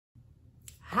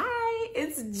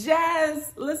It's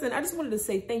Jazz. Listen, I just wanted to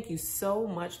say thank you so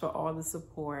much for all the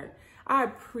support. I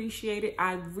appreciate it.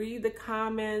 I read the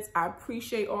comments. I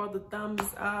appreciate all the thumbs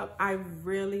up. I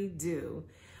really do.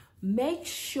 Make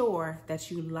sure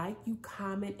that you like, you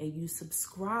comment, and you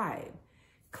subscribe.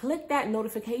 Click that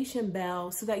notification bell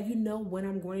so that you know when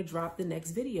I'm going to drop the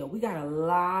next video. We got a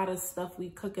lot of stuff we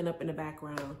cooking up in the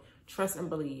background. Trust and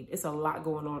believe, it's a lot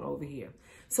going on over here.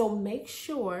 So make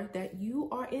sure that you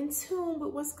are in tune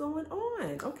with what's going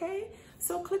on, okay?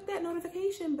 So click that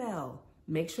notification bell.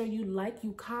 Make sure you like,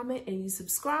 you comment, and you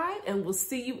subscribe, and we'll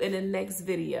see you in the next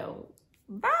video.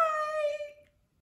 Bye.